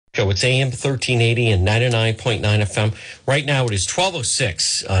Show. It's AM 1380 and 99.9 FM. Right now it is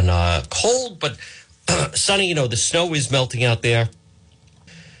 12:06 on cold but sunny. You know, the snow is melting out there.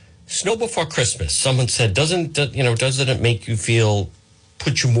 Snow before Christmas. Someone said, doesn't it make you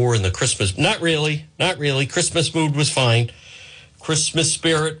put you more in the Christmas? Not really. Christmas mood was fine. Christmas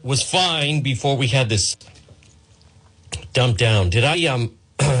spirit was fine before we had this dump down. Did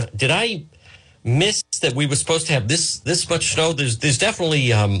I miss that we were supposed to have this much snow? There's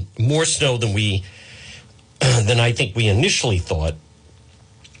definitely more snow than I think we initially thought.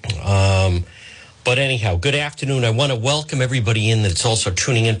 But anyhow, good afternoon. I want to welcome everybody in that's also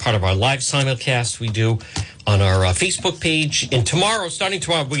tuning in, part of our live simulcast we do on our Facebook page. And starting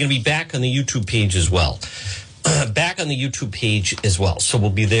tomorrow, we're going to be back on the YouTube page as well. So we'll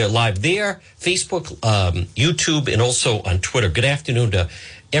be there live there, Facebook, YouTube, and also on Twitter. Good afternoon to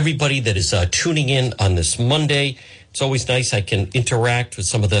everybody that is tuning in on this Monday. It's always nice I can interact with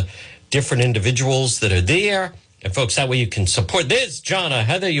some of the different individuals that are there. And folks, that way you can support this. Jonna,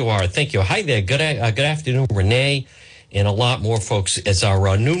 Heather, you are. Thank you. Hi there. Good afternoon, Renee, and a lot more folks as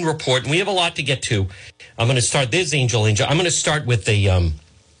our noon report. And we have a lot to get to. I'm going to start. There's Angel. I'm going to start with a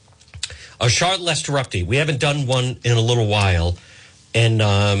Charlotte Lester update. We haven't done one in a little while. And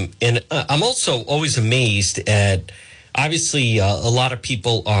I'm also always amazed at, obviously, a lot of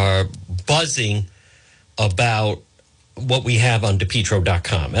people are buzzing about what we have on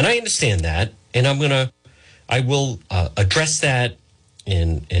DePetro.com. And I understand that. And I will address that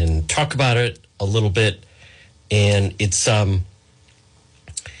and talk about it a little bit. And it's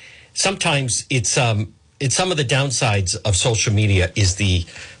sometimes it's some of the downsides of social media is the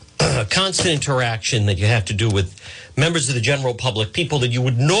constant interaction that you have to do with members of the general public, people that you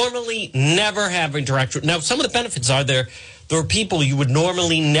would normally never have interact with. Now, some of the benefits are there are people you would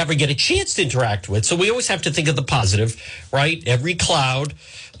normally never get a chance to interact with. So we always have to think of the positive, right? Every cloud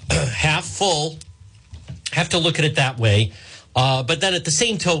half full. Have to look at it that way. But then at the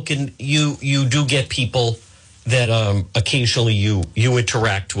same token, you do get people that occasionally you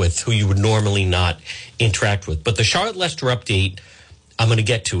interact with who you would normally not interact with. But the Charlotte Lester update I'm going to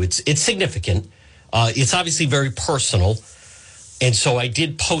get to, it's significant. It's obviously very personal. And so I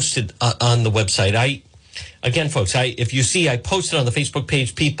did post it on the website. Again, folks, if you see, I posted on the Facebook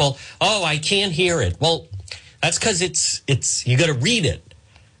page, people, I can't hear it. Well, that's because it's you got to read it.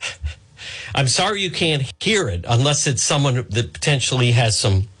 I'm sorry you can't hear it unless it's someone that potentially has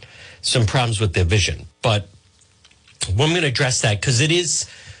some problems with their vision. But I'm going to address that because it is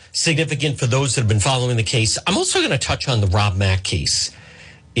significant for those that have been following the case. I'm also going to touch on the Rob Mack case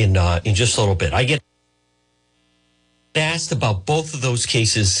in just a little bit. I get asked about both of those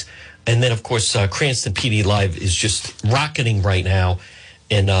cases. And then, of course, Cranston PD Live is just rocketing right now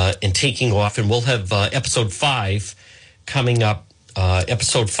and taking off. And we'll have episode 5 coming up.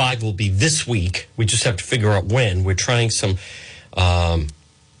 Episode 5 will be this week. We just have to figure out when. We're trying some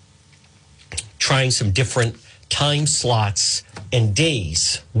different time slots and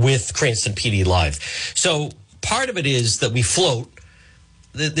days with Cranston PD Live. So part of it is that we float.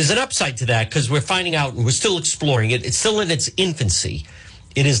 There's an upside to that because we're finding out and we're still exploring it. It's still in its infancy.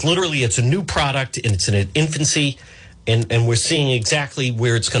 It's a new product and it's in its infancy and we're seeing exactly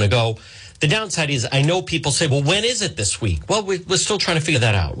where it's going to go. The downside is I know people say, well, when is it this week? Well, we're still trying to figure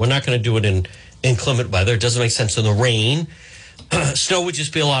that out. We're not going to do it in inclement weather. It doesn't make sense in the rain. Snow would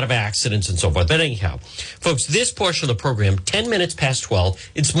just be a lot of accidents and so forth. But anyhow, folks, this portion of the program, 10 minutes past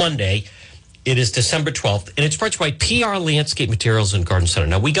 12, it's Monday. It is December 12th, and it's brought to you by PR Landscape Materials and Garden Center.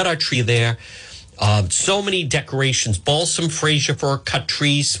 Now, we got our tree there. So many decorations, balsam, Fraser fir, cut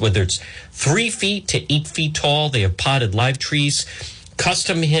trees, whether it's 3 feet to 8 feet tall. They have potted live trees.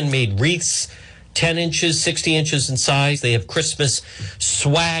 Custom handmade wreaths, 10 inches, 60 inches in size. They have Christmas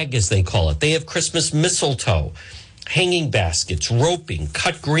swag, as they call it. They have Christmas mistletoe, hanging baskets, roping,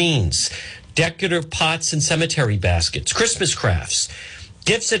 cut greens, decorative pots and cemetery baskets, Christmas crafts.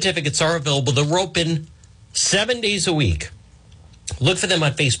 Gift certificates are available. They're open 7 days a week. Look for them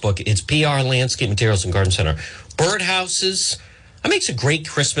on Facebook. It's PR Landscape Materials and Garden Center. Birdhouses. That makes a great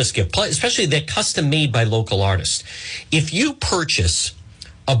Christmas gift, especially they're custom made by local artists. If you purchase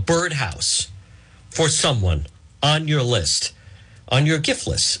a birdhouse for someone on your list, on your gift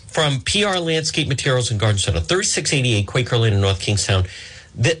list from PR Landscape Materials and Garden Center, 3688 Quaker Lane in North Kingstown,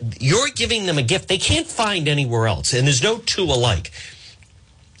 that you're giving them a gift they can't find anywhere else, and there's no two alike.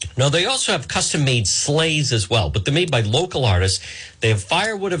 Now, they also have custom-made sleighs as well, but they're made by local artists. They have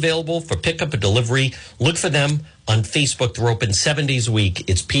firewood available for pickup and delivery. Look for them on Facebook. They're open 7 days a week.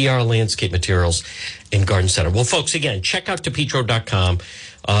 It's PR Landscape Materials and Garden Center. Well, folks, again, check out DePetro.com.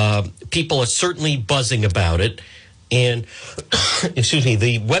 People are certainly buzzing about it. And, excuse me,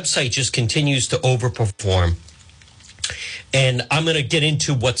 the website just continues to overperform. And I'm going to get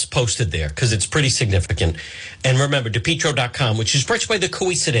into what's posted there because it's pretty significant. And remember, DePietro.com, which is brought to you by the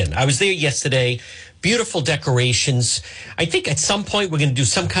Cowesett Inn. I was there yesterday. Beautiful decorations. I think at some point we're going to do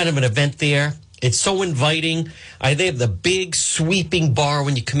some kind of an event there. It's so inviting. They have the big sweeping bar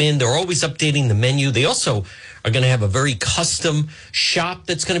when you come in. They're always updating the menu. They also are going to have a very custom shop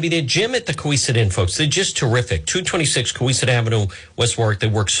that's going to be there. Gym at the Cowesett Inn, folks. They're just terrific. 226 Cowesett Avenue, West Warwick. They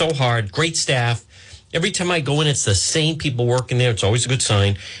work so hard. Great staff. Every time I go in, it's the same people working there. It's always a good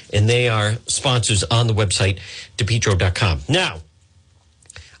sign. And they are sponsors on the website, DePietro.com. Now,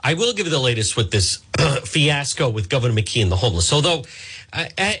 I will give you the latest with this fiasco with Governor McKee and the homeless. Although,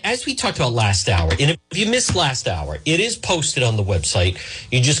 as we talked about last hour, and if you missed last hour, it is posted on the website.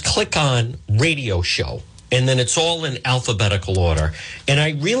 You just click on radio show, and then it's all in alphabetical order. And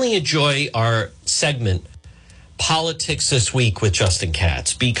I really enjoy our segment, Politics This Week with Justin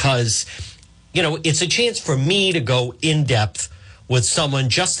Katz, because it's a chance for me to go in depth with someone.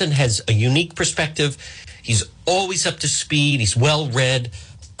 Justin has a unique perspective. He's always up to speed. He's well read.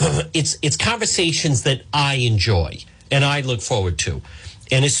 It's conversations that I enjoy and I look forward to,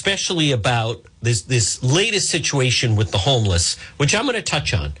 and especially about this latest situation with the homeless, which I'm going to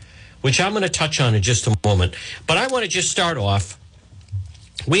touch on in just a moment. But I want to just start off.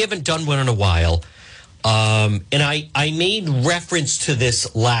 We haven't done one in a while, and I made reference to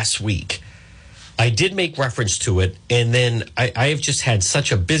this last week. I did make reference to it, and then I have just had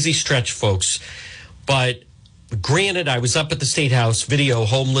such a busy stretch, folks. But granted, I was up at the State House video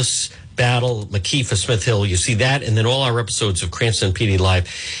homeless battle, McKee for Smith Hill. You see that, and then all our episodes of Cranston PD Live.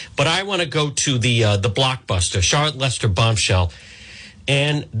 But I want to go to the blockbuster, Charlotte Lester bombshell.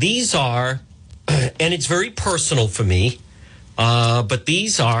 And these are, and it's very personal for me, but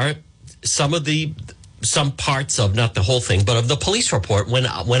these are some parts of, not the whole thing, but of the police report when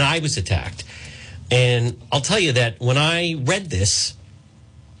I was attacked. And I'll tell you that when I read this,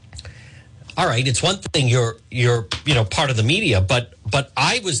 all right, it's one thing you're part of the media, but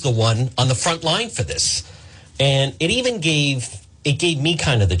I was the one on the front line for this, and it gave me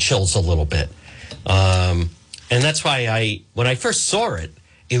kind of the chills a little bit, and that's why when I first saw it,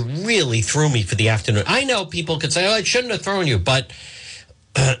 it really threw me for the afternoon. I know people could say, "Oh, it shouldn't have thrown you," but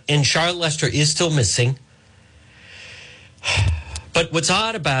and Charlotte Lester is still missing. But what's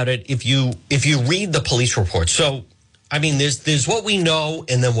odd about it, if you read the police report, so I mean, there's what we know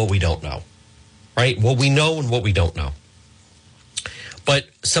and then what we don't know. Right? What we know and what we don't know. But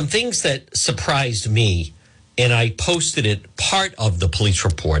some things that surprised me, and I posted it, part of the police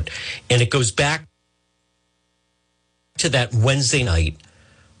report, and it goes back to that Wednesday night,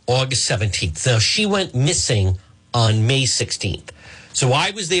 August 17th. Now, she went missing on May 16th. So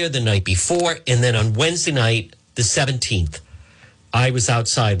I was there the night before, and then on Wednesday night, the 17th, I was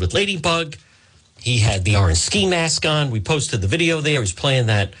outside with Ladybug. He had the orange ski mask on. We posted the video there. He was playing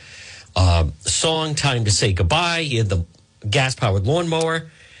that song, Time to Say Goodbye. He had the gas-powered lawnmower.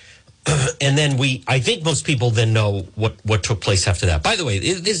 And then I think most people then know what took place after that. By the way,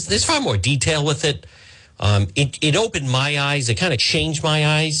 there's far more detail with it. It opened my eyes. It kind of changed my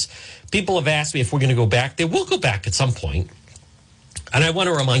eyes. People have asked me if we're going to go back there. We'll go back at some point. And I want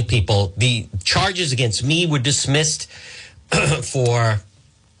to remind people, the charges against me were dismissed for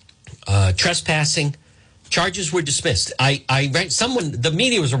trespassing. Charges were dismissed. I read the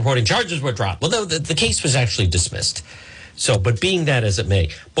media was reporting charges were dropped. Well, the case was actually dismissed. So, but being that as it may.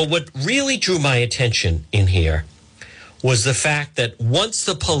 But what really drew my attention in here was the fact that once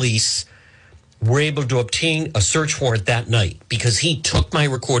the police were able to obtain a search warrant that night, because he took my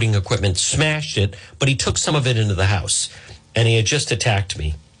recording equipment, smashed it, but he took some of it into the house, and he had just attacked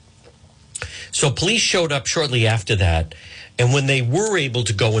me. So police showed up shortly after that. And when they were able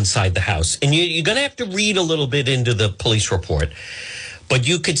to go inside the house, and you're going to have to read a little bit into the police report, but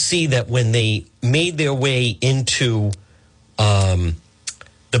you could see that when they made their way into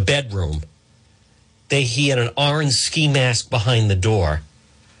the bedroom, he had an orange ski mask behind the door.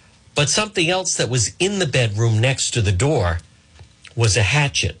 But something else that was in the bedroom next to the door was a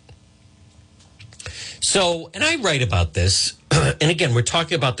hatchet. So, and I write about this, and again, we're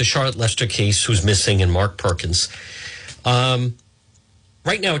talking about the Charlotte Lester case, who's missing, and Mark Perkins.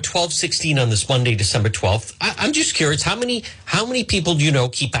 Right now at 12:16 on this Monday, December 12th, I'm just curious, how many people do you know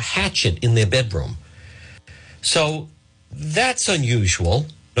keep a hatchet in their bedroom? So that's unusual,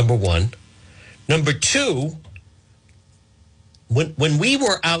 number one. Number two, when we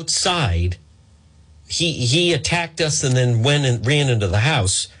were outside, he attacked us and then went and ran into the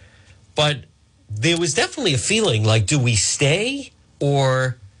house. But there was definitely a feeling like, do we stay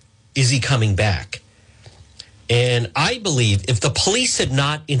or is he coming back? And I believe if the police had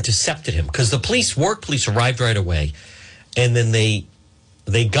not intercepted him, because the work police arrived right away, and then they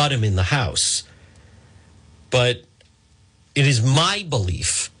got him in the house. But it is my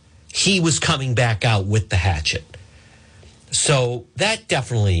belief he was coming back out with the hatchet. So that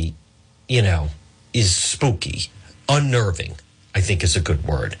definitely, is spooky, unnerving, I think is a good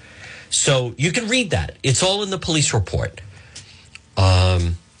word. So you can read that. It's all in the police report.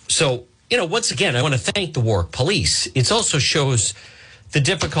 So, once again, I want to thank the Warwick Police. It also shows the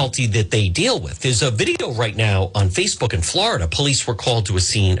difficulty that they deal with. There's a video right now on Facebook in Florida. Police were called to a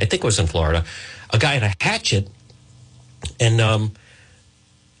scene, I think it was in Florida. A guy had a hatchet, and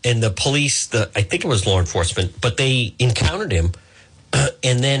the police, I think it was law enforcement, but they encountered him,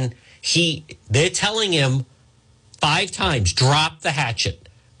 and then they're telling him 5 times, drop the hatchet.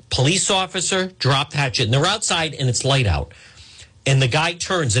 Police officer, drop the hatchet. And they're outside, and it's light out. And the guy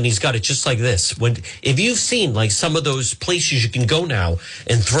turns, and he's got it just like this. If you've seen, like, some of those places you can go now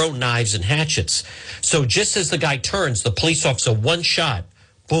and throw knives and hatchets. So just as the guy turns, the police officer, one shot,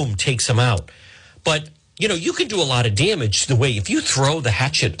 boom, takes him out. But, you can do a lot of damage the way, if you throw the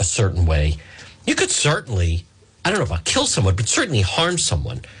hatchet a certain way, you could certainly, I don't know if I'll kill someone, but certainly harm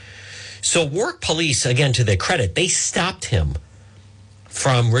someone. So Warwick Police, again, to their credit, they stopped him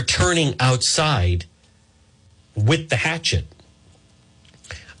from returning outside with the hatchet.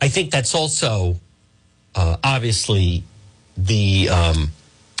 I think that's also obviously the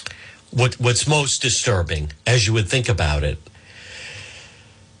what's most disturbing as you would think about it.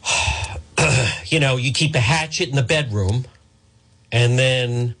 You keep a hatchet in the bedroom, and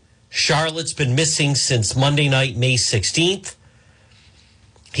then Charlotte's been missing since Monday night, May 16th.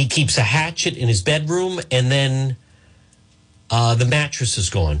 He keeps a hatchet in his bedroom, and then the mattress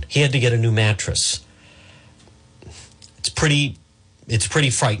is gone. He had to get a new mattress. It's pretty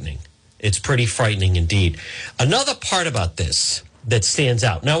frightening. It's pretty frightening indeed. Another part about this that stands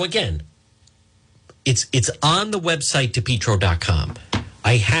out. Now, again, it's on the website, DePetro.com.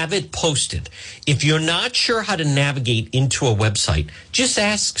 I have it posted. If you're not sure how to navigate into a website, just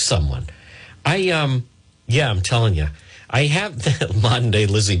ask someone. I'm telling you. I have the modern day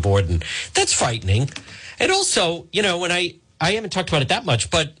Lizzie Borden. That's frightening. And also, when I haven't talked about it that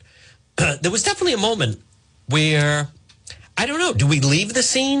much, but there was definitely a moment where, I don't know, do we leave the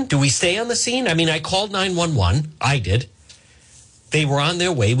scene? Do we stay on the scene? I mean, I called 911. I did. They were on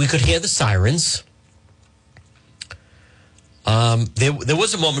their way. We could hear the sirens. There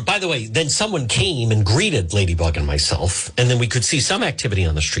was a moment, by the way, then someone came and greeted Ladybug and myself, and then we could see some activity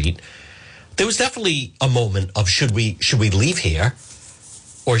on the street. There was definitely a moment of should we leave here,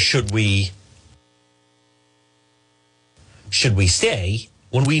 or should we stay?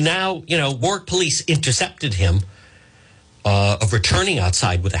 When we now, Warwick Police intercepted him of returning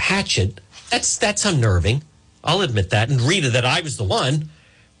outside with a hatchet. That's unnerving. I'll admit that. And Rita, that I was the one,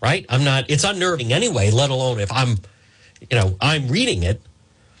 right? I'm not. It's unnerving anyway. Let alone if I'm reading it.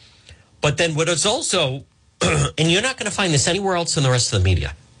 But then what is also, and you're not going to find this anywhere else in the rest of the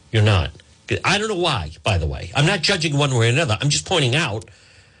media. You're not. I don't know why, by the way. I'm not judging one way or another. I'm just pointing out,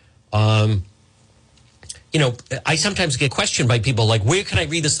 I sometimes get questioned by people like, where can I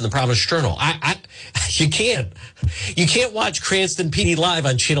read this in the Providence Journal? You can't. You can't watch Cranston PD Live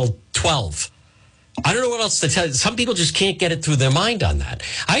on Channel 12. I don't know what else to tell you. Some people just can't get it through their mind on that.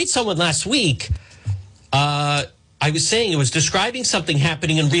 I had someone last week, I was saying it was describing something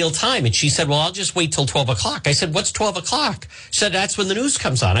happening in real time. And she said, well, I'll just wait till 12 o'clock. I said, what's 12 o'clock? She said, that's when the news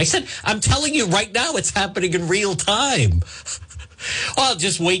comes on. I said, I'm telling you right now, it's happening in real time. Well, I'll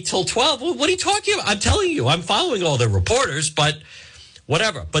just wait till 12. Well, what are you talking about? I'm telling you, I'm following all the reporters, but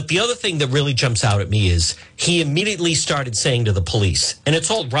whatever. But the other thing that really jumps out at me is he immediately started saying to the police, and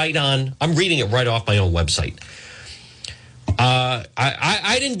it's all right on, I'm reading it right off my own website.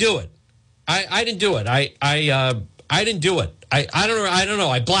 I didn't do it. I didn't do it. I didn't do it. I don't know.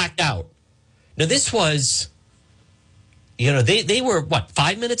 I blacked out. Now this was, they were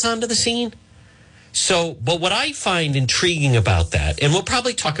 5 minutes onto the scene? So, but what I find intriguing about that, and we'll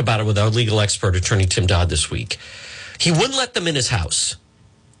probably talk about it with our legal expert, attorney Tim Dodd, this week. He wouldn't let them in his house,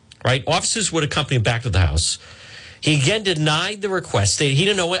 right? Officers would accompany him back to the house. He again denied the request. He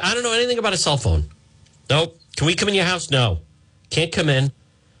didn't know. I don't know anything about a cell phone. Nope. Can we come in your house? No. Can't come in.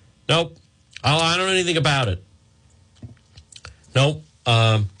 Nope. Oh, I don't know anything about it. Nope.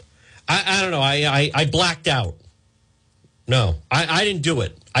 I don't know. I blacked out. No, I didn't do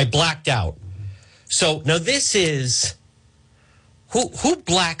it. I blacked out. So now this is who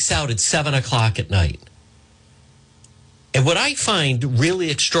blacks out at 7 o'clock at night? And what I find really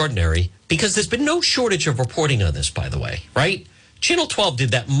extraordinary, because there's been no shortage of reporting on this, by the way, right? Channel 12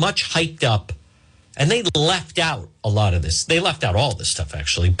 did that much hyped up And they left out a lot of this. They left out all this stuff,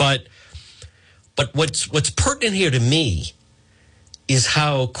 actually. But what's pertinent here to me is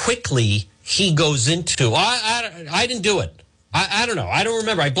how quickly he goes into, I didn't do it. I don't know. I don't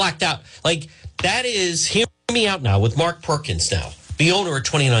remember. I blacked out. Like, that is, hear me out now with Mark Perkins now, the owner of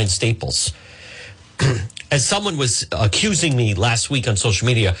 29 Staples. As someone was accusing me last week on social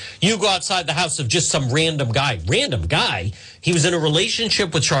media, you go outside the house of just some random guy. Random guy? He was in a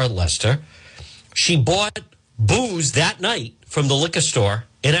relationship with Charlotte Lester. She bought booze that night from the liquor store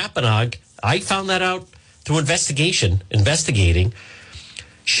in Apponaug. I found that out through investigating.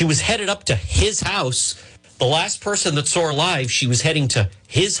 She was headed up to his house. The last person that saw her live, she was heading to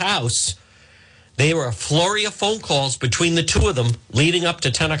his house. There were a flurry of phone calls between the two of them leading up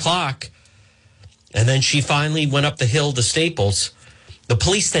to 10 o'clock. And then she finally went up the hill to Staples. The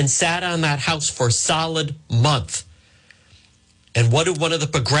police then sat on that house for a solid month. And what did one of the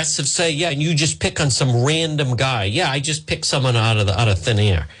progressives say? Yeah, and you just pick on some random guy. Yeah, I just picked someone out of thin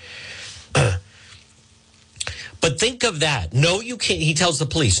air. But think of that. No, you can't. He tells the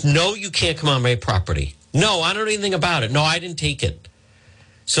police, no, you can't come on my property. No, I don't know anything about it. No, I didn't take it.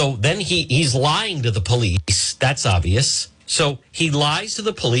 So then he's lying to the police. That's obvious. So he lies to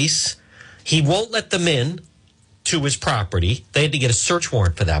the police. He won't let them in to his property. They had to get a search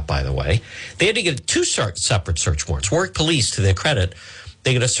warrant for that, by the way. They had to get two separate search warrants. Warwick Police, to their credit,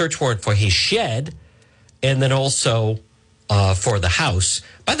 they get a search warrant for his shed and then also for the house.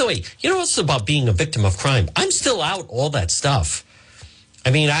 By the way, you know what's about being a victim of crime? I'm still out all that stuff. I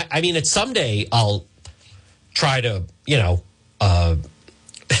mean, it's someday I'll try to,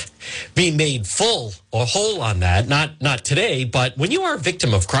 be made full or whole on that. Not today, but when you are a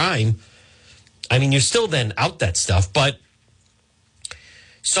victim of crime, I mean, you're still then out that stuff. But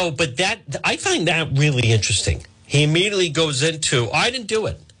that, I find that really interesting. He immediately goes into, I didn't do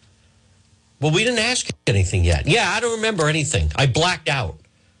it. Well, we didn't ask you anything yet. Yeah, I don't remember anything. I blacked out.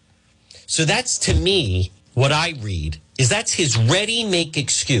 So that's, to me, what I read is that's his ready-make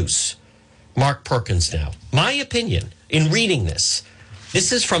excuse. Mark Perkins now. My opinion in reading this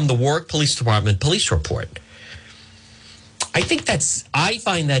is from the Warwick Police Department police report. I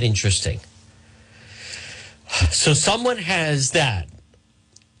find that interesting. So someone has that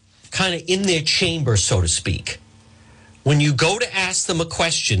kind of in their chamber, so to speak. When you go to ask them a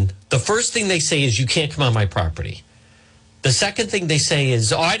question, the first thing they say is, you can't come on my property. The second thing they say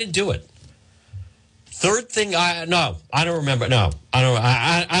is, I didn't do it. Third thing, I don't remember. No, I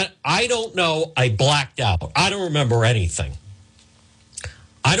don't know. I blacked out. I don't remember anything.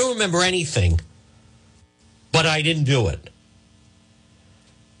 I don't remember anything, but I didn't do it.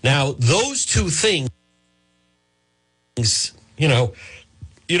 Now, those two things, you don't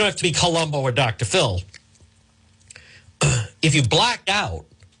have to be Columbo or Dr. Phil. If you blacked out,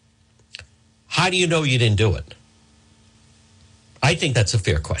 how do you know you didn't do it? I think that's a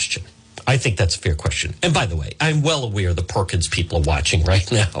fair question. And by the way, I'm well aware the Perkins people are watching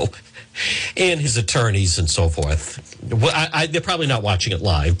right now and his attorneys and so forth. They're probably not watching it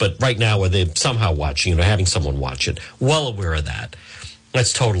live, but right now, are they somehow watching it or having someone watch it? Well aware of that.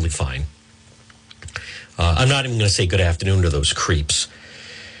 That's totally fine. I'm not even going to say good afternoon to those creeps.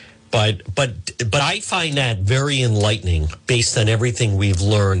 But I find that very enlightening based on everything we've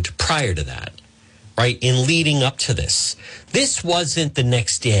learned prior to that, right? In leading up to this. This wasn't the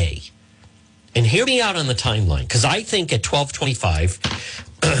next day. And hear me out on the timeline, because I think at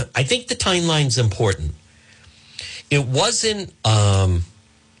 12:25, I think the timeline's important. It wasn't, I'll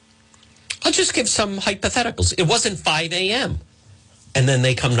just give some hypotheticals. It wasn't 5 a.m. And then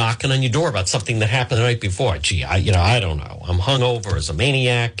they come knocking on your door about something that happened the night before. Gee, I don't know. I'm hungover as a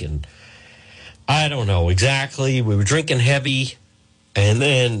maniac, and I don't know exactly. We were drinking heavy, and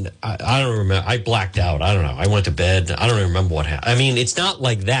then I don't remember. I blacked out. I don't know. I went to bed. I don't remember what happened. I mean, it's not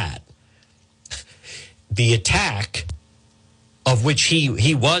like that. The attack of which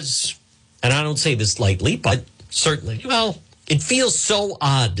he was, and I don't say this lightly, but certainly, well, it feels so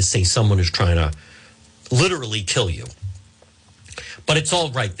odd to say someone is trying to literally kill you. But it's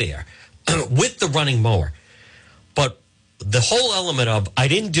all right there with the running mower. But the whole element of, I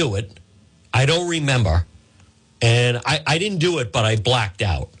didn't do it, I don't remember, and I didn't do it, but I blacked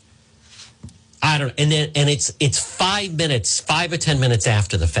out. And it's 5 minutes, 5 or 10 minutes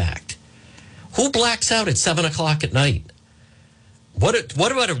after the fact. Who blacks out at 7 o'clock at night? What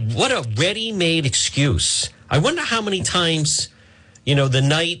a ready-made excuse. I wonder how many times, the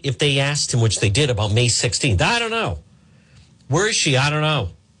night, if they asked him, which they did about May 16th, I don't know. Where is she? I don't know.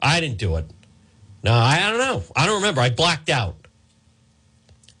 I didn't do it. No, I don't know. I don't remember. I blacked out.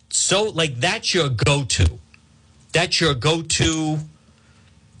 So, that's your go-to. That's your go-to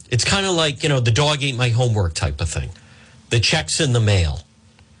It's kind of like, the dog ate my homework type of thing. The check's in the mail.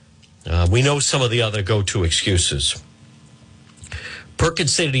 We know some of the other go-to excuses.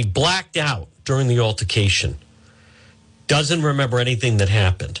 Perkins said he blacked out during the altercation. Doesn't remember anything that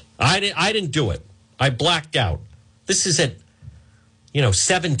happened. I didn't do it. I blacked out. This is at,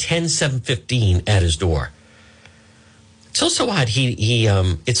 7:10, 7:15 at his door. It's also odd.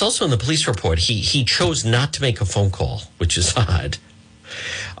 It's also in the police report. He chose not to make a phone call, which is odd.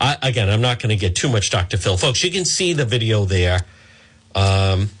 Again, I'm not going to get too much Dr. Phil. Folks, you can see the video there.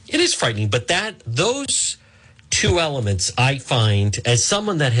 It is frightening, but those two elements I find, as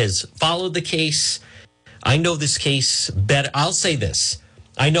someone that has followed the case, I know this case better. I'll say this.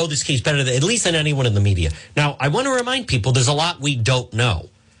 I know this case better than, at least than anyone in the media. Now, I want to remind people there's a lot we don't know.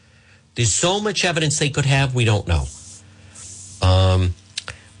 There's so much evidence they could have we don't know.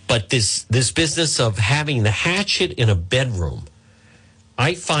 But this business of having the hatchet in a bedroom,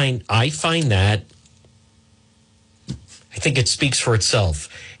 I find that, I think it speaks for itself.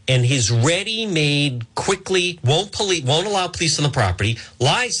 And his ready-made, quickly, won't allow police on the property,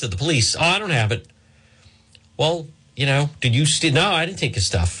 lies to the police. Oh, I don't have it. Well, did you steal? No, I didn't take his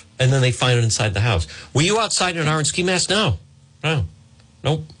stuff. And then they find it inside the house. Were you outside in an orange ski mask? No.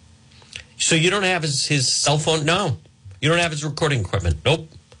 Nope. So you don't have his cell phone? No. You don't have his recording equipment? Nope.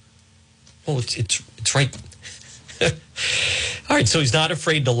 Well, it's right. All right, so he's not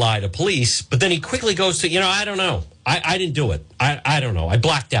afraid to lie to police, but then he quickly goes to, I don't know. I didn't do it. I don't know. I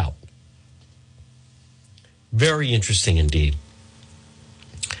blacked out. Very interesting indeed.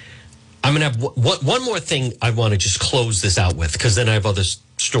 I'm going to have one more thing I want to just close this out with, because then I have other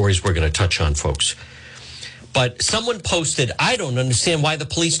stories we're going to touch on, folks. But someone posted, I don't understand why the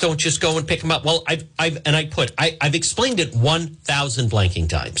police don't just go and pick him up. Well, I've explained it 1,000 blanking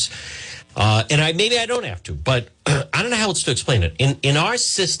times. And maybe I don't have to, but I don't know how else to explain it. In our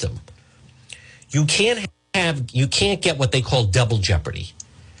system, you can't get what they call double jeopardy,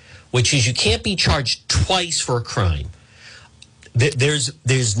 which is you can't be charged twice for a crime. There's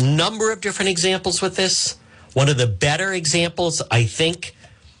a number of different examples with this. One of the better examples, I think,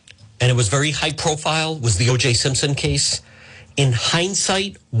 and it was very high profile, was the O.J. Simpson case. In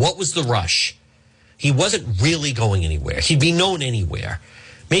hindsight, what was the rush? He wasn't really going anywhere. He'd be known anywhere.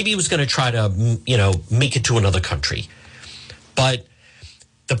 Maybe he was going to try to, make it to another country. But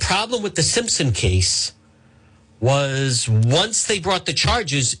the problem with the Simpson case was once they brought the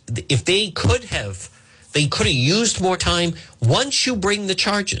charges, if they could have used more time. Once you bring the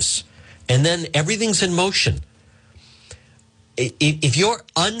charges and then everything's in motion, if you're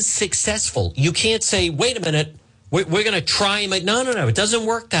unsuccessful, you can't say, wait a minute, we're going to try him. No, it doesn't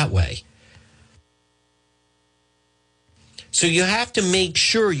work that way. So you have to make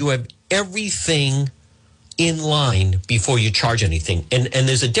sure you have everything in line before you charge anything. And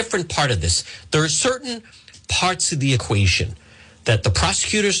there's a different part of this. There are certain parts of the equation that the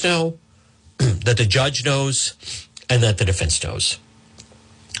prosecutors know, that the judge knows, and that the defense knows.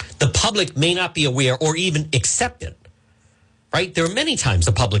 The public may not be aware or even accept it, right? There are many times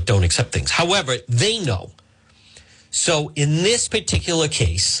the public don't accept things. However, they know. So in this particular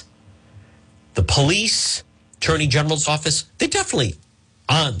case, the police, Attorney General's office, they're definitely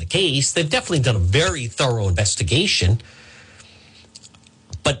on the case. They've definitely done a very thorough investigation,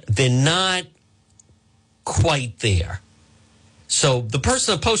 but they're not quite there. So the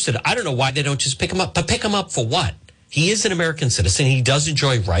person that posted, I don't know why they don't just pick him up, but pick him up for what? He is an American citizen. He does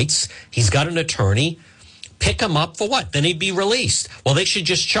enjoy rights. He's got an attorney. Pick him up for what? Then he'd be released. Well, they should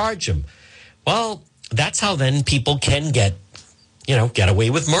just charge him. Well, that's how then people can get away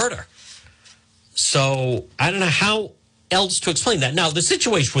with murder. So I don't know how else to explain that. Now, the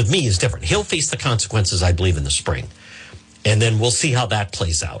situation with me is different. He'll face the consequences, I believe, in the spring. And then we'll see how that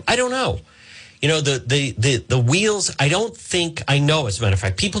plays out. I don't know. The wheels, I don't think I know, as a matter of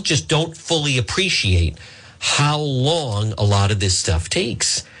fact, people just don't fully appreciate how long a lot of this stuff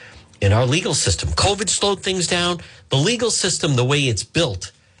takes in our legal system. COVID slowed things down. The legal system, the way it's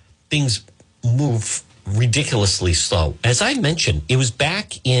built, things move ridiculously slow. As I mentioned, it was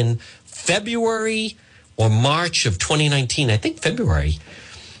back in February or March of 2019, I think February,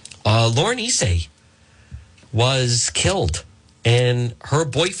 Lauren Issei was killed. And her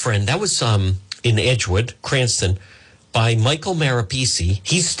boyfriend, that was in Edgewood, Cranston, by Michael Marapisi.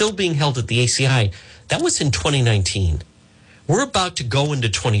 He's still being held at the ACI. That was in 2019. We're about to go into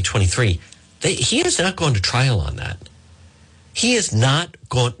 2023. He has not gone to trial on that. He is not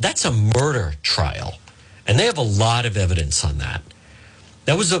going. That's a murder trial. And they have a lot of evidence on that.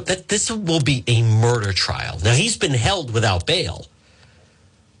 This will be a murder trial. Now, he's been held without bail.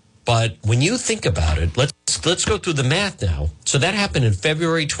 But when you think about it, let's let's go through the math now. So that happened in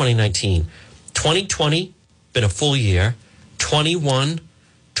February 2019. 2020, been a full year. 21,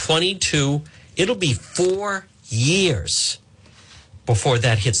 22. It'll be 4 years before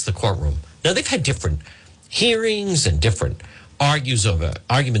that hits the courtroom. Now, they've had different hearings and different arguments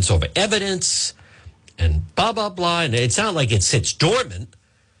over evidence and blah, blah, blah. And it's not like it sits dormant,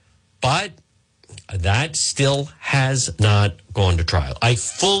 but that still has not gone to trial. I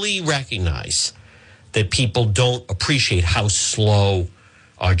fully recognize that people don't appreciate how slow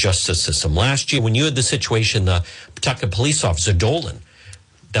our justice system. Last year, when you had the situation, the Pawtucket police officer, Dolan,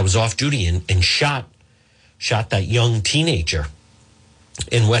 that was off duty and shot that young teenager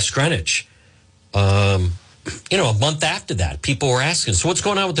in West Greenwich. A month after that, people were asking, so what's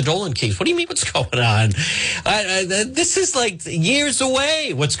going on with the Dolan case? What do you mean what's going on? This is like years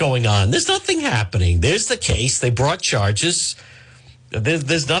away. What's going on? There's nothing happening. There's the case. They brought charges.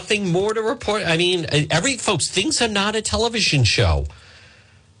 There's nothing more to report. I mean, folks, things are not a television show,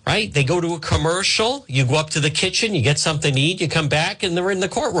 right? They go to a commercial. You go up to the kitchen. You get something to eat. You come back, and they're in the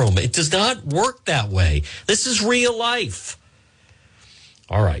courtroom. It does not work that way. This is real life.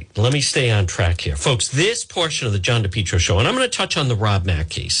 All right, let me stay on track here. Folks, this portion of the John DePetro show, and I'm going to touch on the Rob Mack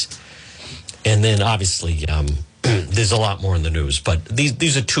case. And then, obviously, there's a lot more in the news. But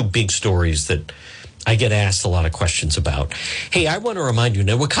these are two big stories that I get asked a lot of questions about. Hey, I want to remind you,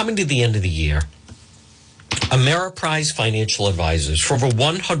 now we're coming to the end of the year. Ameriprise Financial Advisors, for over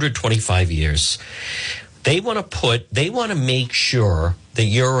 125 years, they want to make sure that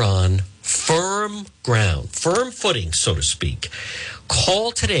you're on firm ground, firm footing, so to speak.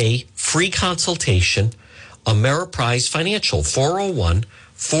 Call today, free consultation, Ameriprise Financial,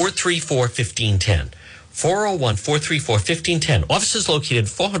 401-434-1510. 401-434-1510. Office is located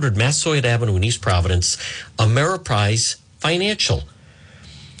 400 Massasoit Avenue in East Providence. Ameriprise Financial.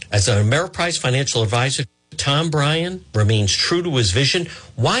 As an Ameriprise Financial Advisor, Tom Bryan remains true to his vision.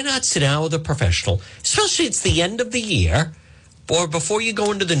 Why not sit down with a professional, especially it's the end of the year, or before you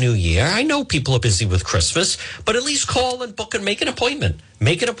go into the new year? I know people are busy with Christmas, but at least call and book and make an appointment.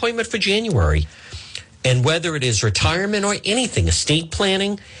 Make an appointment for January. And whether it is retirement or anything, estate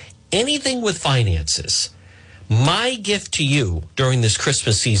planning, anything with finances, my gift to you during this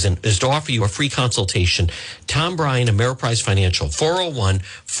Christmas season is to offer you a free consultation. Tom Bryan, Ameriprise Financial,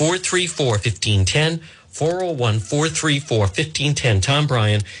 401-434-1510. 401-434-1510. Tom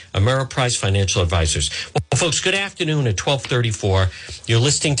Bryan, Ameriprise Financial Advisors. Well, folks, good afternoon at 12:34. You're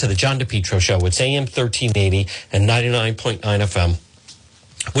listening to the John DePetro Show. It's AM 1380 and 99.9 FM.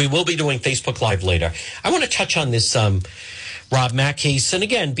 We will be doing Facebook Live later. I want to touch on this Rob Mack case. And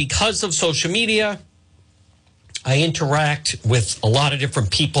again, because of social media, I interact with a lot of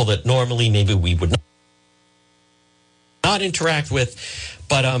different people that normally maybe we would not interact with.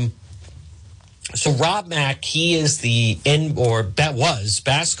 But so Rob Mack, he is was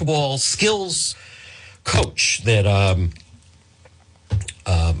basketball skills coach that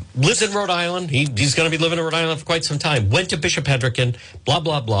lives in Rhode Island. He's going to be living in Rhode Island for quite some time. Went to Bishop Hendricken, blah,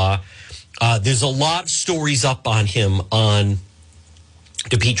 blah, blah. There's a lot of stories up on him on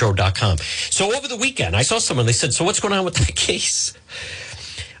DePetro.com. So over the weekend, I saw someone, they said, so what's going on with that case?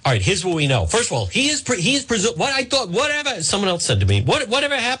 All right, here's what we know. First of all, he is presumed, whatever, someone else said to me,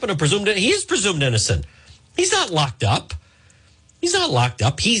 whatever happened to presumed, he is presumed innocent. He's not locked up. He's not locked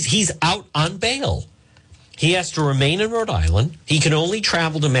up. He's out on bail. He has to remain in Rhode Island. He can only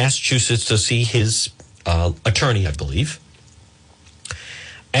travel to Massachusetts to see his attorney, I believe.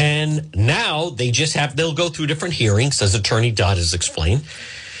 And now they'll go through different hearings, as Attorney Dodd has explained.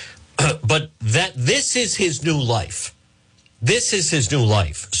 But this is his new life. This is his new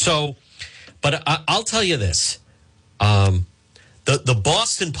life. So, but I'll tell you this. The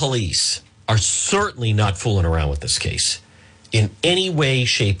Boston police are certainly not fooling around with this case in any way,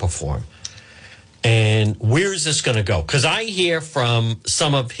 shape, or form. And where is this going to go? Because I hear from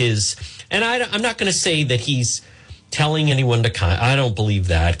some of his, and I'm not going to say that he's telling anyone to I don't believe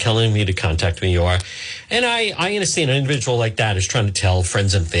that, telling me to contact me, and I understand an individual like that is trying to tell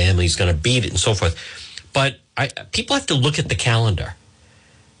friends and family he's going to beat it and so forth. But people have to look at the calendar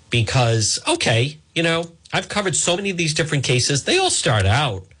because, okay, I've covered so many of these different cases. They all start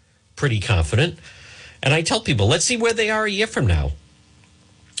out pretty confident. And I tell people, let's see where they are a year from now.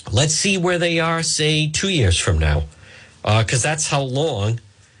 Let's see where they are, say, 2 years from now, because that's how long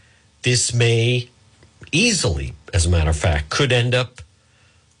this may easily, as a matter of fact, could end up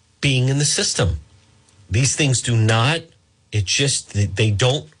being in the system. These things do not, they just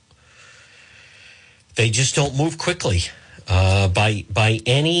don't move quickly by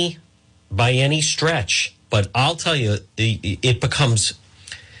any stretch. But I'll tell you, it becomes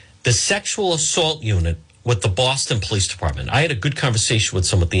the sexual assault unit with the Boston Police Department. I had a good conversation with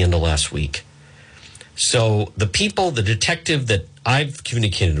some at the end of last week. So the detective that I've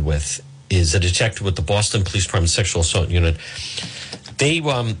communicated with is a detective with the Boston Police Department Sexual Assault Unit.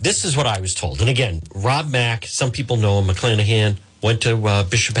 This is what I was told. And again, Rob Mack, some people know him, McClanahan, went to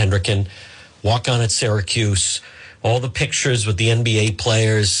Bishop Hendricken, walk on at Syracuse, all the pictures with the NBA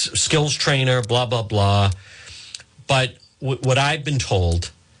players, skills trainer, blah, blah, blah. But what I've been told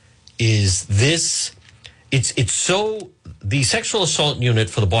is this, the sexual assault unit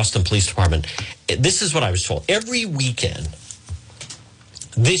for the Boston Police Department, this is what I was told. Every weekend,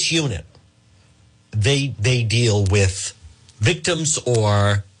 this unit, they deal with victims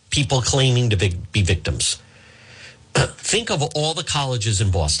or people claiming to be victims. Think of all the colleges in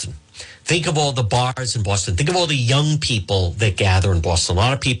Boston. Think of all the bars in Boston. Think of all the young people that gather in Boston. A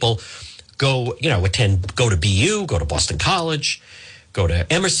lot of people go to BU, go to Boston College, go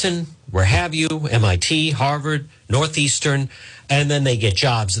to Emerson, where have you, MIT, Harvard, Northeastern, and then they get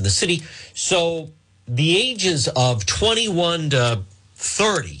jobs in the city. So the ages of 21 to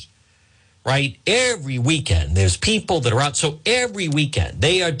 30, right? Every weekend, there's people that are out. So every weekend,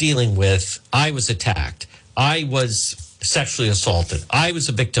 they are dealing with, I was attacked. I was sexually assaulted. I was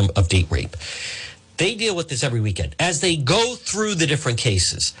a victim of date rape. They deal with this every weekend. As they go through the different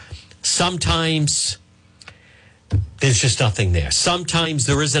cases, sometimes there's just nothing there. Sometimes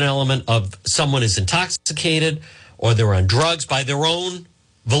there is an element of someone is intoxicated or they're on drugs by their own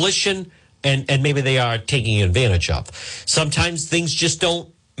volition, and maybe they are taking advantage of. Sometimes things just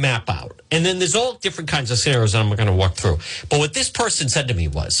don't map out. And then there's all different kinds of scenarios I'm going to walk through. But what this person said to me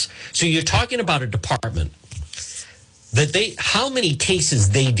was, so you're talking about a department that how many cases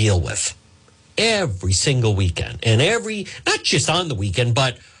they deal with every single weekend, and not just on the weekend,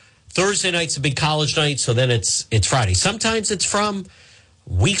 but Thursday night's a big college night, so then it's Friday. Sometimes it's from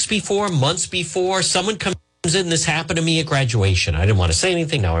weeks before, months before. Someone comes in, this happened to me at graduation. I didn't want to say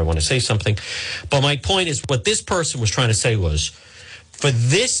anything. Now I want to say something. But my point is, what this person was trying to say was, for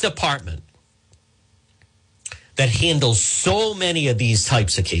this department that handles so many of these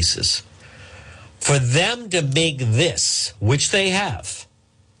types of cases, for them to make this, which they have,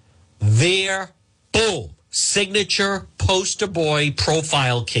 their, boom, signature poster boy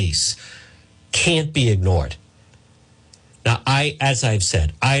profile case, can't be ignored. Now, as I've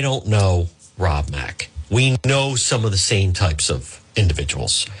said, I don't know Rob Mack. We know some of the same types of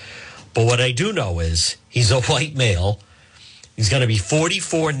individuals. But what I do know is he's a white male. He's going to be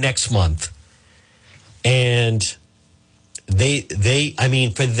 44 next month. And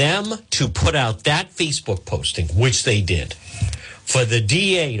for them to put out that Facebook posting, which they did, for the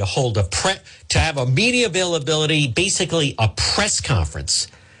DA to hold to have a media availability, basically a press conference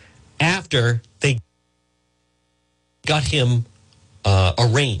after they got him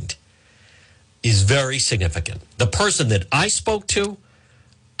arraigned, is very significant. The person that I spoke to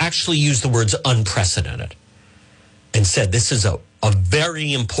actually used the words unprecedented and said this is a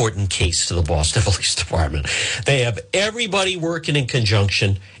very important case to the Boston Police Department. They have everybody working in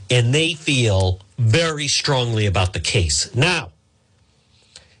conjunction, and they feel very strongly about the case. Now,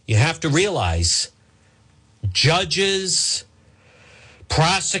 you have to realize judges,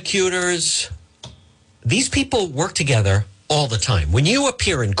 prosecutors, these people work together all the time. When you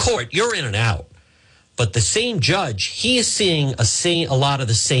appear in court, you're in and out. But the same judge, he is seeing a lot of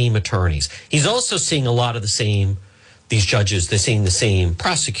the same attorneys. He's also seeing a lot of these judges, they're seeing the same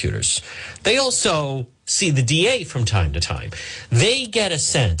prosecutors. They also see the DA from time to time. They get a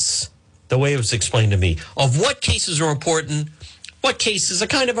sense, the way it was explained to me, of what cases are important, what cases are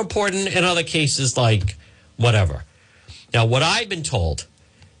kind of important, and other cases like whatever. Now, what I've been told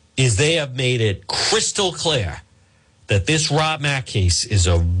is they have made it crystal clear that this Rob Mack case is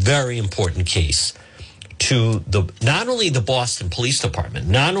a very important case to not only the Boston Police Department,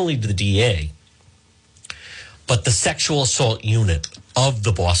 not only to the DA, but the sexual assault unit of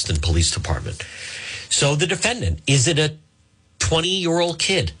the Boston Police Department. So the defendant, is it a 20-year-old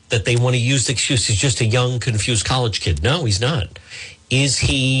kid that they want to use the excuse he's just a young, confused college kid? No, he's not. Is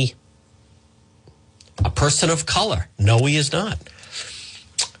he a person of color? No, he is not.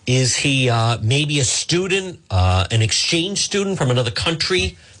 Is he maybe a student, an exchange student from another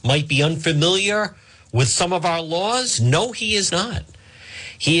country, might be unfamiliar with some of our laws? No, he is not.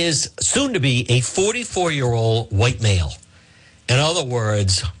 He is soon to be a 44-year-old white male. In other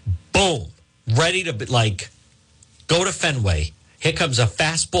words, boom, ready to go to Fenway. Here comes a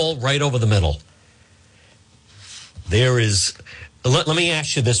fastball right over the middle. There is. Let me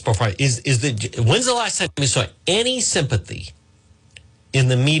ask you this before. When's the last time you saw any sympathy in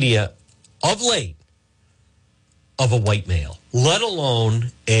the media of late of a white male, let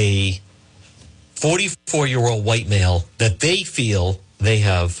alone a 44-year-old white male that they feel they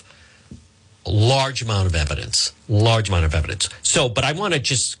have a large amount of evidence. So, but I want to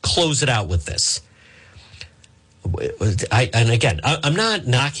just close it out with this. I'm not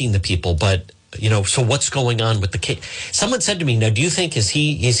knocking the people, but so what's going on with the case? Someone said to me, now, do you think is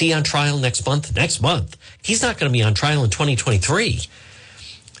he on trial next month? Next month? He's not going to be on trial in 2023.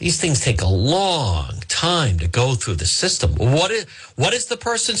 These things take a long time to go through the system. What is the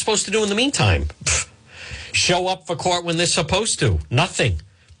person supposed to do in the meantime? Show up for court when they're supposed to? Nothing.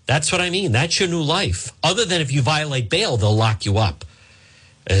 That's what I mean. That's your new life. Other than if you violate bail, they'll lock you up.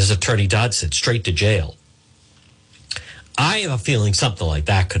 As Attorney Dodd said, straight to jail. I have a feeling something like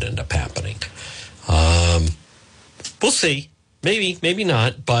that could end up happening. We'll see. Maybe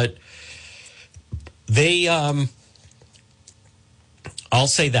not. But they, I'll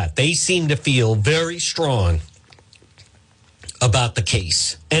say that. They seem to feel very strong about the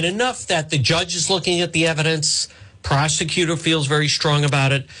case. And enough that the judge is looking at the evidence. Prosecutor feels very strong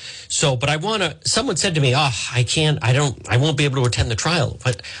about it. So, but someone said to me, I won't be able to attend the trial.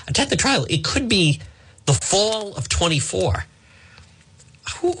 But attend the trial, it could be the fall of 24.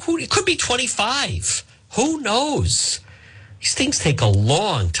 It could be 25. Who knows? These things take a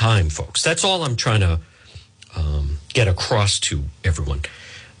long time, folks. That's all I'm trying to get across to everyone,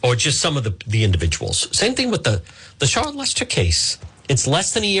 or just some of the individuals. Same thing with the Charlotte Lester case. It's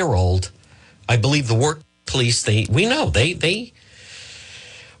less than a year old. I believe the work police, we don't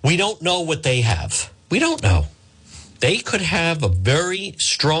know what they have. We don't know. They could have a very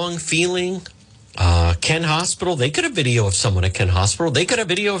strong feeling. Ken Hospital, they could have video of someone at Ken Hospital. They could have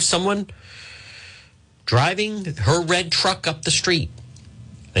video of someone driving her red truck up the street.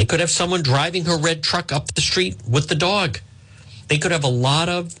 They could have someone driving her red truck up the street with the dog. They could have a lot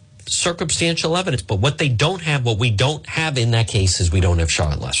of circumstantial evidence. But what we don't have in that case is we don't have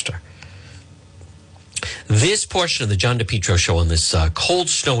Charlotte Lester. This portion of the John DePetro Show on this cold,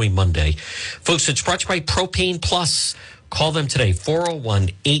 snowy Monday, folks, it's brought to you by Propane Plus. Call them today,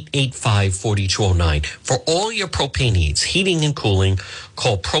 401-885-4209. For all your propane needs, heating and cooling,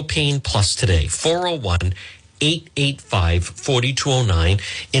 call Propane Plus today, 401-885-4209.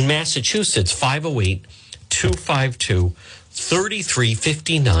 In Massachusetts,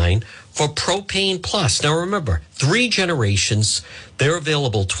 508-252-3359 for Propane Plus. Now remember, 3 generations. They're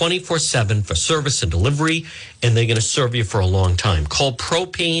available 24/7 for service and delivery, and they're going to serve you for a long time. Call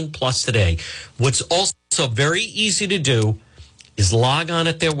Propane Plus today. What's also very easy to do is log on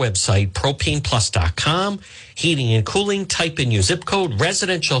at their website, propaneplus.com. Heating and cooling, type in your zip code,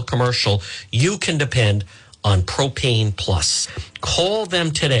 residential, commercial. You can depend on Propane Plus. Call them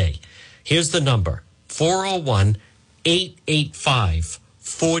today. Here's the number,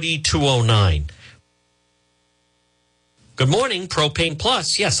 401-885-4209. Good morning, Propane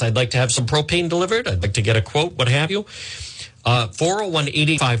Plus. Yes, I'd like to have some propane delivered. I'd like to get a quote, what have you.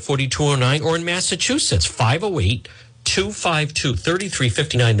 401-885-4209, or in Massachusetts,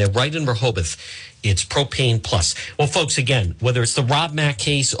 508-252-3359. They're right in Rehoboth. It's Propane Plus. Well, folks, again, whether it's the Rob Mack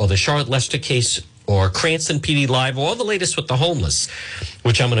case or the Charlotte Lester case or Cranston PD Live or the latest with the homeless,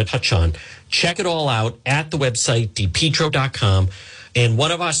 which I'm going to touch on, check it all out at the website, depetro.com. And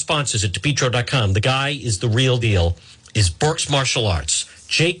one of our sponsors at depetro.com, the guy is the real deal, is Burke's Martial Arts.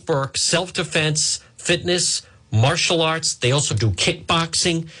 Jake Burke, self-defense, fitness, martial arts. They also do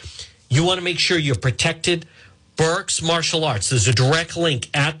kickboxing. You want to make sure you're protected. Burke's Martial Arts. There's a direct link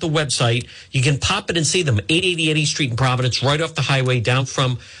at the website. You can pop it and see them. 880 Eddy Street in Providence, right off the highway down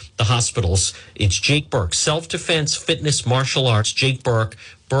from the hospitals. It's Jake Burke. Self-defense, fitness, martial arts. Jake Burke,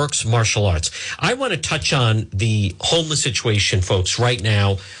 Burke's Martial Arts. I want to touch on the homeless situation, folks, right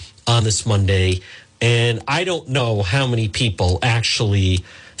now on this Monday. And I don't know how many people actually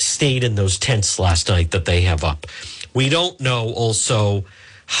stayed in those tents last night that they have up. We don't know also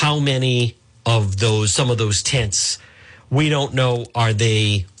how many of some of those tents, we don't know, are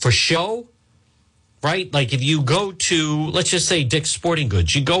they for show, right? Like if you go to, let's just say Dick's Sporting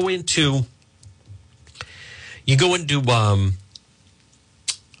Goods, you go into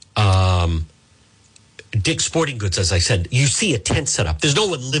Dick's Sporting Goods, as I said, you see a tent set up. There's no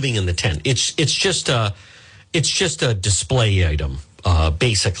one living in the tent. It's just a display item,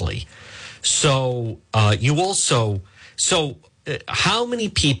 basically. So how many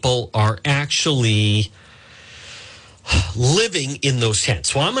people are actually living in those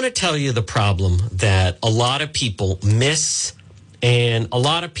tents? Well, I'm going to tell you the problem that a lot of people miss, and a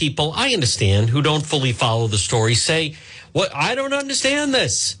lot of people, I understand, who don't fully follow the story say, "What? I don't understand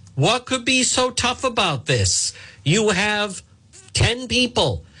this. What could be so tough about this? You have 10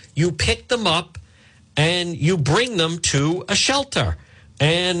 people. You pick them up and you bring them to a shelter.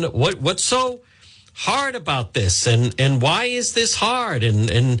 And what's so hard about this, and why is this hard,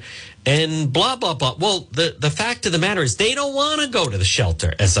 and blah blah blah. Well, the fact of the matter is they don't want to go to the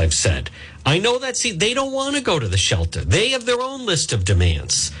shelter, as I've said. I know that. See, they don't want to go to the shelter. They have their own list of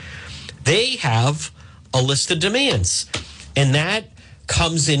demands. They have a list of demands, and that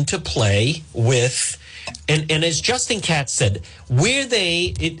comes into play with. And as Justin Katz said,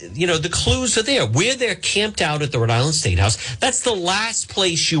 the clues are there. Where they're camped out at the Rhode Island State House, that's the last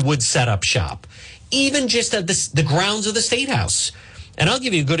place you would set up shop, even just at the grounds of the State House. And I'll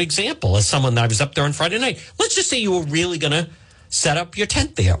give you a good example as someone that I was up there on Friday night. Let's just say you were really going to set up your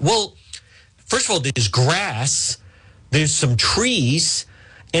tent there. Well, first of all, there's grass, there's some trees,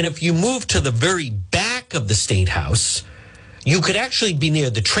 and if you move to the very back of the State House, you could actually be near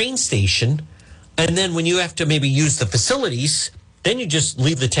the train station. And then when you have to maybe use the facilities, then you just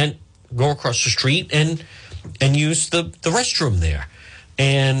leave the tent, go across the street, and use the restroom there.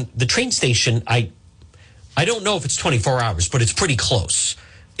 And the train station, I don't know if it's 24 hours, but it's pretty close.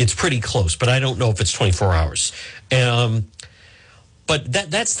 It's pretty close, but I don't know if it's 24 hours. But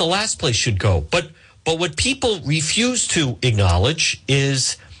that's the last place you'd go. But what people refuse to acknowledge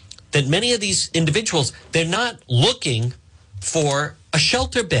is that many of these individuals, they're not looking for a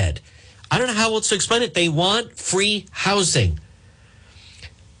shelter bed. I don't know how else to explain it. They want free housing.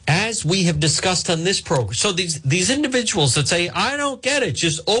 As we have discussed on this program. So these individuals that say, I don't get it,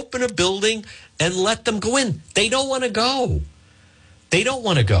 just open a building and let them go in. They don't want to go. They don't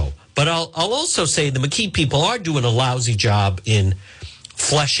want to go. But I'll also say the McKee people are doing a lousy job in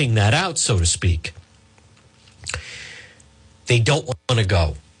fleshing that out, so to speak. They don't want to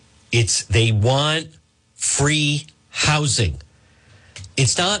go. They want free housing.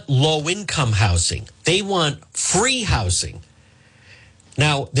 It's not low-income housing. They want free housing.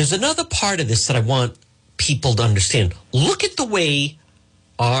 Now, there's another part of this that I want people to understand. Look at the way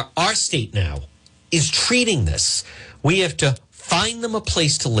our state now is treating this. We have to find them a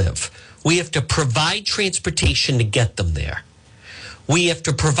place to live. We have to provide transportation to get them there. We have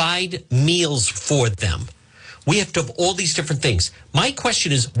to provide meals for them. We have to have all these different things. My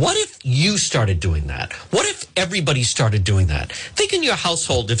question is, what if you started doing that? What if everybody started doing that? Think in your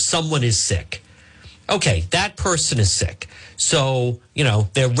household if someone is sick. Okay, that person is sick. So,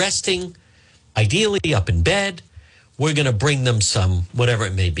 they're resting, ideally up in bed. We're going to bring them some, whatever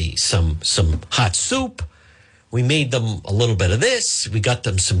it may be, some hot soup. We made them a little bit of this. We got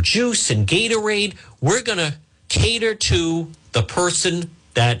them some juice and Gatorade. We're going to cater to the person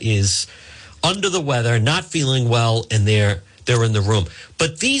that is under the weather, not feeling well, and they're in the room.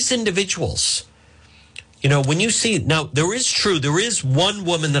 But these individuals, when you see, now there is one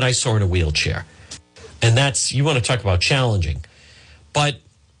woman that I saw in a wheelchair, and that's, you want to talk about challenging. But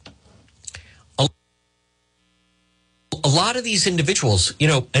a lot of these individuals,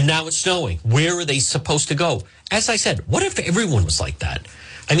 and now it's snowing. Where are they supposed to go? As I said, what if everyone was like that?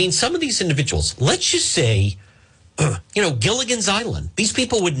 I mean, some of these individuals, let's just say, Gilligan's Island. These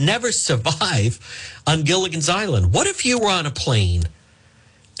people would never survive on Gilligan's Island. What if you were on a plane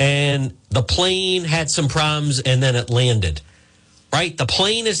and the plane had some problems and then it landed, right? The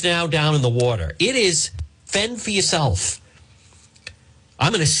plane is now down in the water. It is fend for yourself.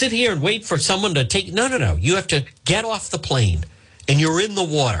 I'm going to sit here and wait for someone to take. No. You have to get off the plane and you're in the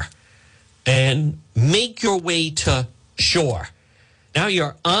water and make your way to shore. Now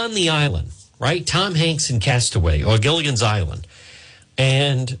you're on the island. Right? Tom Hanks in Castaway or Gilligan's Island.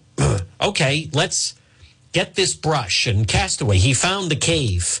 And, okay, let's get this brush. And Castaway, he found the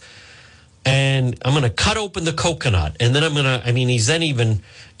cave. And I'm going to cut open the coconut. And then he's then even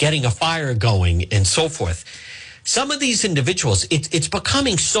getting a fire going and so forth. Some of these individuals, it's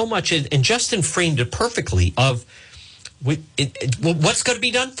becoming so much, and Justin framed it perfectly, of what's going to be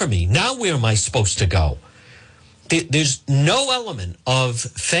done for me? Now where am I supposed to go? There's no element of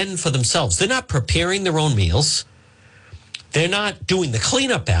fend for themselves. They're not preparing their own meals. They're not doing the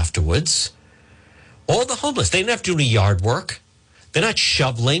cleanup afterwards. All the homeless, they don't have to do any yard work. They're not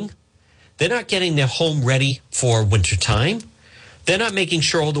shoveling. They're not getting their home ready for wintertime. They're not making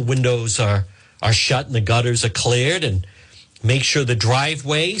sure all the windows are shut and the gutters are cleared and make sure the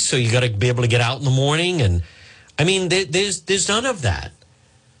driveway, so you got to be able to get out in the morning. And I mean, there's none of that.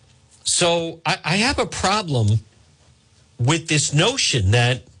 So I have a problem with this notion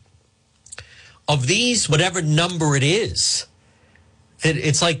that of these, whatever number it is, that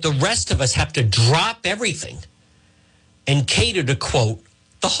it's like the rest of us have to drop everything and cater to, quote,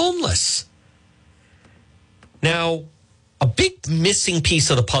 the homeless. Now, a big missing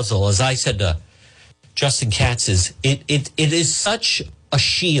piece of the puzzle, as I said to Justin Katz, is it is such a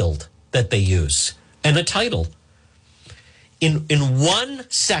shield that they use and a title. In 1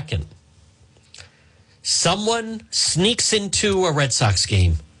 second, Someone sneaks into a Red Sox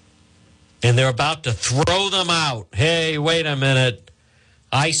game and they're about to throw them out. Hey, wait a minute.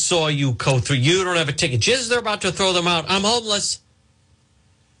 I saw you go through. You don't have a ticket. Just as they're about to throw them out, I'm homeless.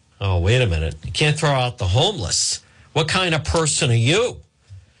 Oh, wait a minute. You can't throw out the homeless. What kind of person are you?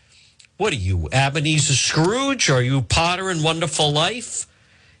 What are you, Ebenezer Scrooge? Or are you Potter in Wonderful Life?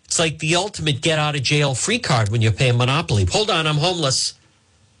 It's like the ultimate get-out-of-jail-free card when you're paying Monopoly. Hold on, I'm homeless.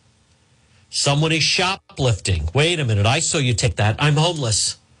 Someone is shoplifting. Wait a minute, I saw you take that. I'm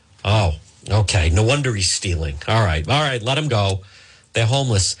homeless. Oh, okay. No wonder he's stealing. All right, let him go. They're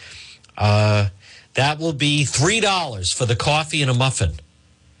homeless. That will be $3 for the coffee and a muffin.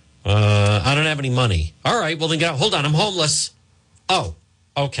 I don't have any money. All right, well, then hold on, I'm homeless. Oh,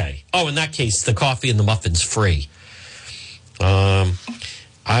 okay. Oh, in that case, the coffee and the muffin's free.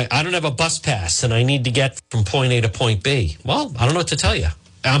 I don't have a bus pass, and I need to get from point A to point B. Well, I don't know what to tell you.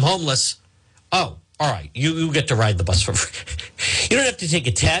 I'm homeless. Oh, all right. You get to ride the bus for free. You don't have to take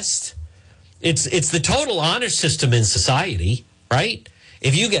a test. It's the total honor system in society, right?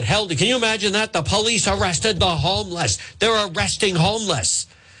 If you get held, can you imagine that? The police arrested the homeless. They're arresting homeless.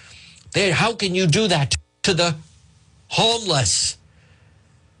 How can you do that to the homeless?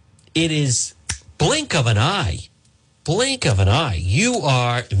 It is blink of an eye. Blink of an eye. You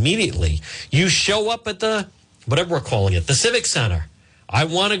are immediately, you show up at the, whatever we're calling it, the Civic Center. I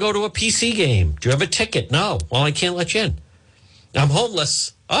want to go to a PC game. Do you have a ticket? No. Well, I can't let you in. I'm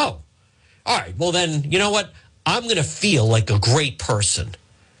homeless. Oh, all right. Well, then, you know what? I'm going to feel like a great person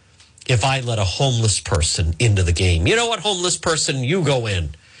if I let a homeless person into the game. You know what, homeless person, you go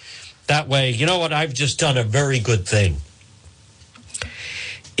in. That way, you know what, I've just done a very good thing.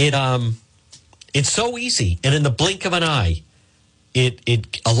 It's so easy, and in the blink of an eye, a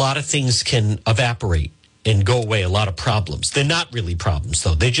lot of things can evaporate and go away, a lot of problems. They're not really problems,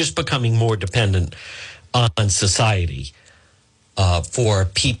 though. They're just becoming more dependent on society for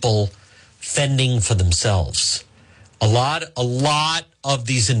people fending for themselves. A lot of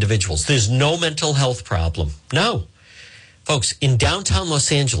these individuals, there's no mental health problem. No. Folks, in downtown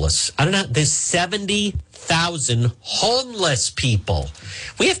Los Angeles, I don't know, there's 70,000 homeless people.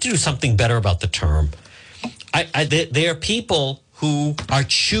 We have to do something better about the term. There are people who are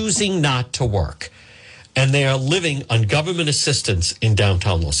choosing not to work, and they are living on government assistance in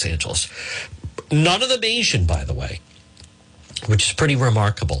downtown Los Angeles. None of them Asian, by the way, which is pretty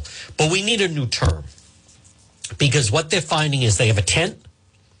remarkable. But we need a new term, because what they're finding is they have a tent,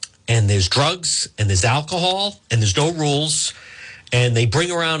 and there's drugs, and there's alcohol, and there's no rules, and they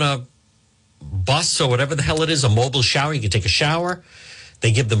bring around a bus or whatever the hell it is, a mobile shower. You can take a shower.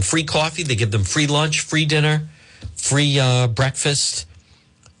 They give them free coffee. They give them free lunch, free dinner, free breakfast.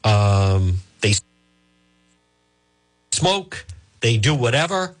 They smoke. They do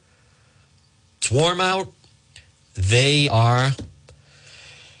whatever. It's warm out. They are,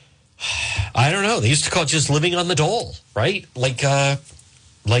 I don't know, they used to call it just living on the dole, right? Like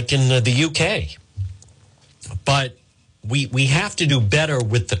in the UK. But we have to do better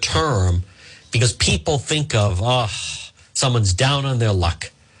with the term, because people think of, someone's down on their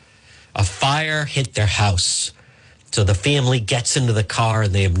luck. A fire hit their house. So the family gets into the car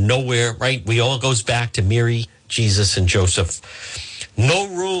and they have nowhere, right? We all goes back to Mary, Jesus, and Joseph. No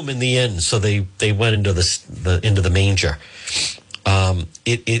room in the inn, so they went into the manger.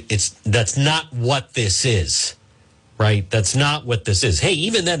 That's not what this is. Right? That's not what this is. Hey,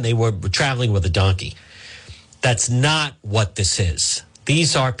 even then they were traveling with a donkey. That's not what this is.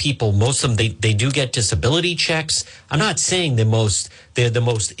 These are people, most of them, they do get disability checks. I'm not saying they're the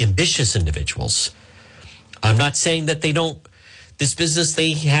most ambitious individuals. I'm not saying that they don't, this business,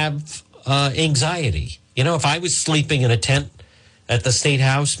 they have anxiety. You know, if I was sleeping in a tent at the State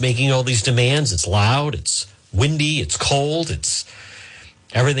House making all these demands, it's loud, it's windy, it's cold, it's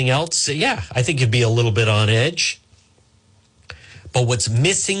everything else. Yeah, I think you'd be a little bit on edge. But what's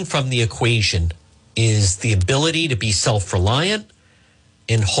missing from the equation is the ability to be self-reliant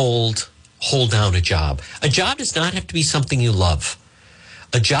and hold down a job. A job does not have to be something you love.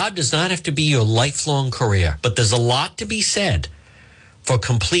 A job does not have to be your lifelong career. But there's a lot to be said for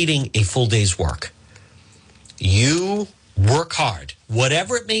completing a full day's work. You work hard,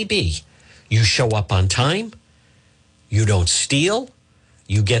 whatever it may be. You show up on time. You don't steal.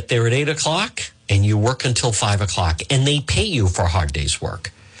 You get there at 8 o'clock. And you work until 5 o'clock, and they pay you for a hard day's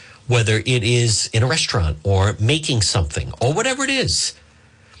work, whether it is in a restaurant or making something or whatever it is,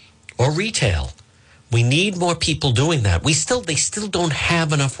 or retail. We need more people doing that. They still don't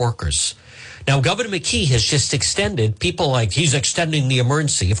have enough workers. Now, Governor McKee has just extended, people like, he's extending the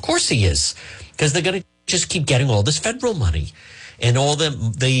emergency. Of course he is, because they're going to just keep getting all this federal money and all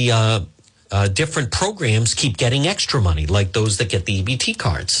the different programs keep getting extra money, like those that get the EBT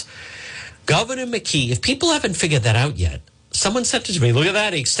cards. Governor McKee, if people haven't figured that out yet, someone said to me, look at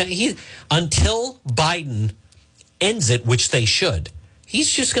that. Until Biden ends it, which they should, he's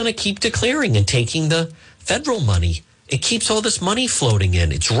just going to keep declaring and taking the federal money. It keeps all this money floating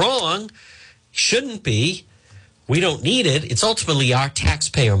in. It's wrong. Shouldn't be. We don't need it. It's ultimately our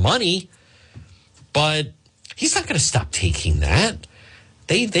taxpayer money. But he's not going to stop taking that.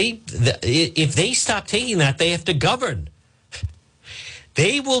 If they stop taking that, they have to govern.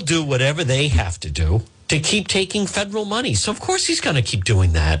 They will do whatever they have to do to keep taking federal money. So, of course, he's going to keep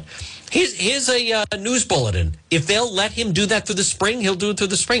doing that. Here's a news bulletin. If they'll let him do that through the spring, he'll do it through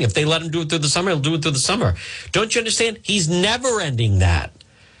the spring. If they let him do it through the summer, he'll do it through the summer. Don't you understand? He's never ending that.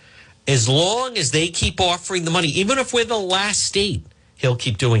 As long as they keep offering the money, even if we're the last state, he'll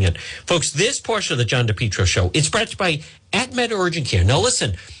keep doing it. Folks, this portion of the John DePetro Show, it's brought to you by AtMed Urgent Care. Now,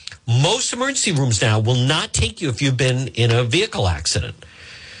 listen, most emergency rooms now will not take you if you've been in a vehicle accident.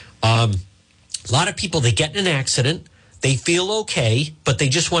 A lot of people, they get in an accident, they feel okay, but they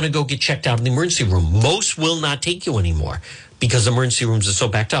just want to go get checked out in the emergency room. Most will not take you anymore because emergency rooms are so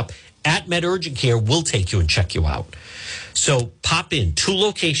backed up. AtMed Urgent Care will take you and check you out. So pop in, 2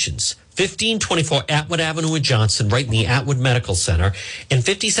 locations, 1524 Atwood Avenue in Johnson, right in the Atwood Medical Center, and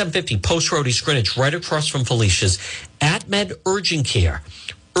 5750 Post Road, East Greenwich, right across from Felicia's. AtMed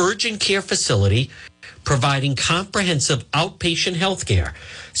Urgent Care facility, providing comprehensive outpatient health care,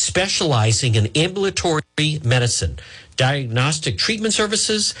 specializing in ambulatory medicine, diagnostic treatment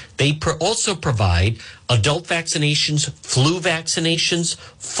services. They also provide adult vaccinations, flu vaccinations,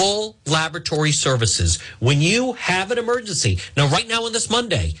 full laboratory services. When you have an emergency, now right now on this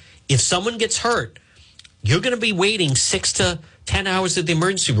Monday, if someone gets hurt, you're going to be waiting 6 to 10 hours at the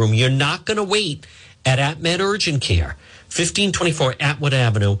emergency room. You're not going to wait at AtMed Urgent Care, 1524 Atwood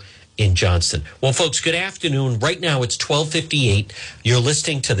Avenue in Johnston. Well, folks, good afternoon. Right now it's 12:58. You're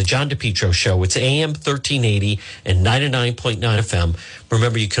listening to the John DePetro Show. It's AM 1380 and 99.9 FM.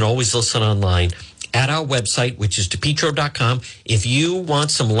 Remember, you can always listen online at our website, which is DePetro.com. If you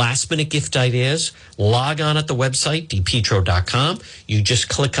want some last-minute gift ideas, log on at the website, DePetro.com. You just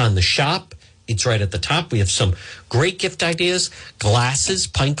click on the shop. It's right at the top. We have some great gift ideas, glasses,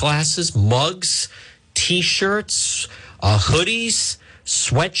 pint glasses, mugs, T-shirts, hoodies,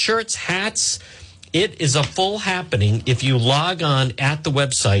 sweatshirts, hats. It is a full happening if you log on at the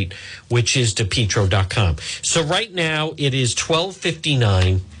website, which is DePetro.com. So right now it is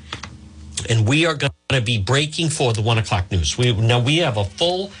 12:59, and we are going to be breaking for the 1 o'clock news. We have a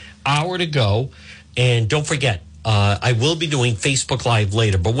full hour to go, and don't forget, I will be doing Facebook Live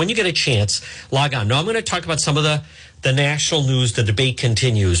later, but when you get a chance, log on. Now, I'm going to talk about some of the national news. The debate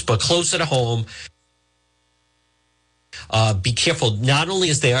continues, but closer to home, be careful. Not only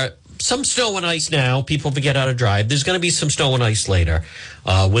is there some snow and ice now, people forget how to drive. There's going to be some snow and ice later.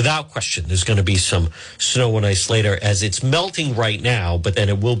 Without question, there's going to be some snow and ice later as it's melting right now, but then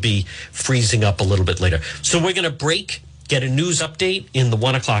it will be freezing up a little bit later. So we're going to break, get a news update in the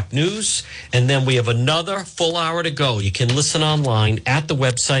 1 o'clock news, and then we have another full hour to go. You can listen online at the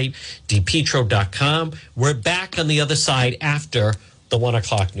website, DePetro.com. We're back on the other side after the 1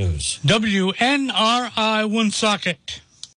 o'clock news. WNRI Woonsocket.